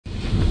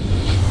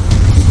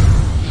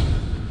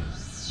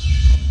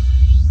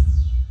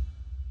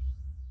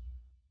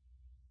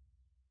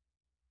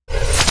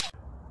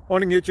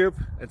Morning YouTube,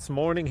 it's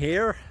morning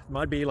here. It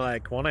might be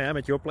like 1 a.m.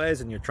 at your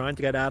place and you're trying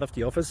to get out of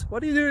the office.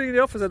 What are you doing in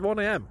the office at 1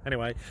 a.m?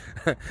 Anyway,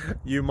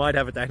 you might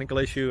have a technical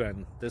issue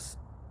and this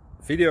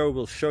video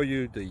will show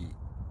you the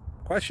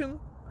question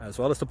as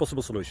well as the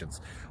possible solutions.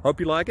 Hope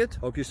you like it,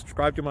 hope you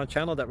subscribe to my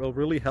channel. That will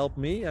really help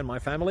me and my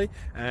family,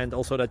 and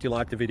also that you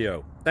like the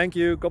video. Thank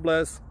you, God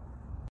bless.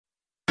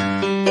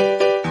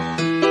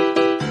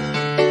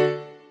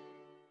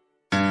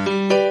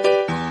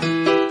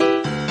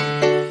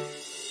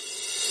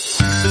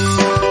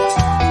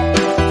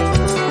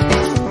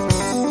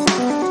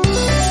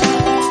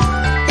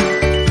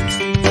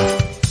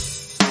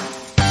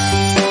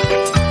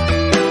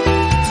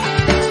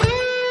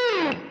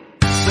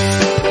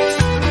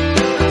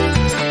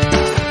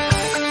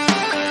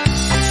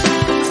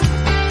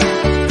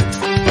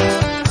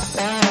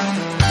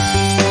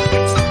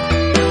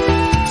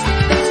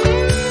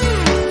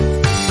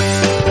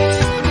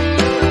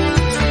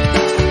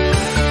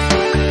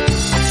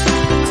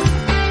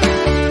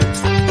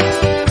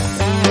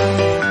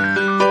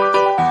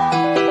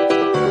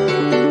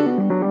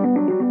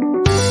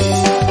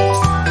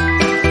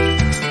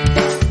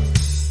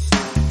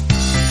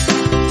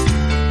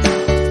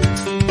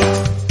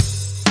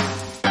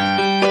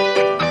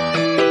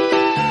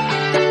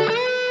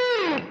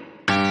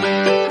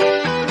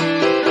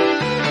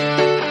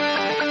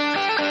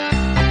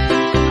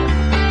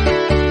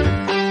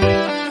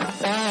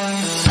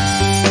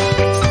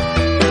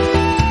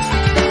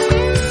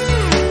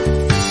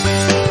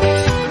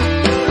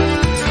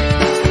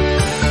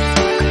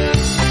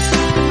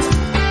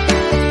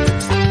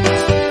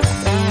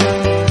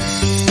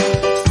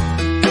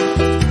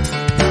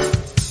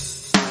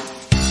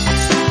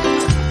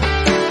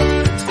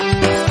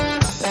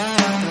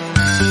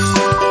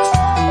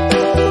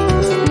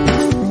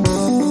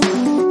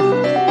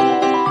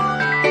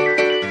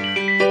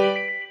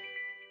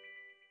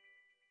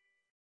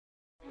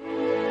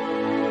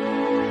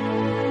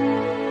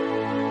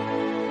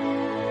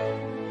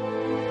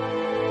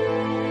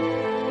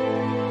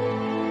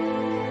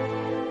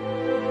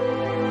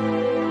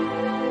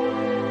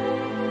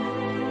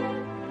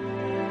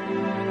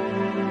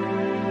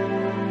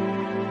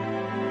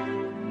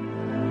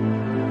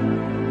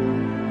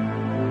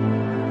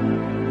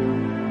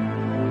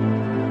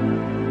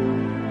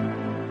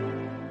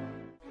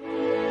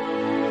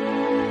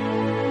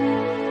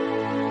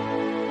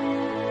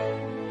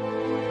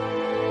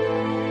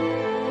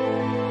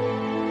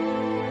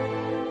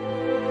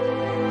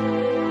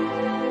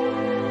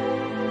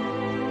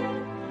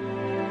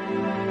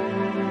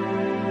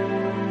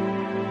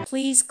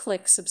 Please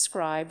click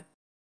subscribe.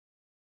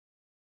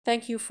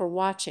 Thank you for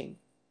watching.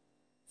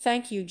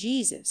 Thank you,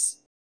 Jesus.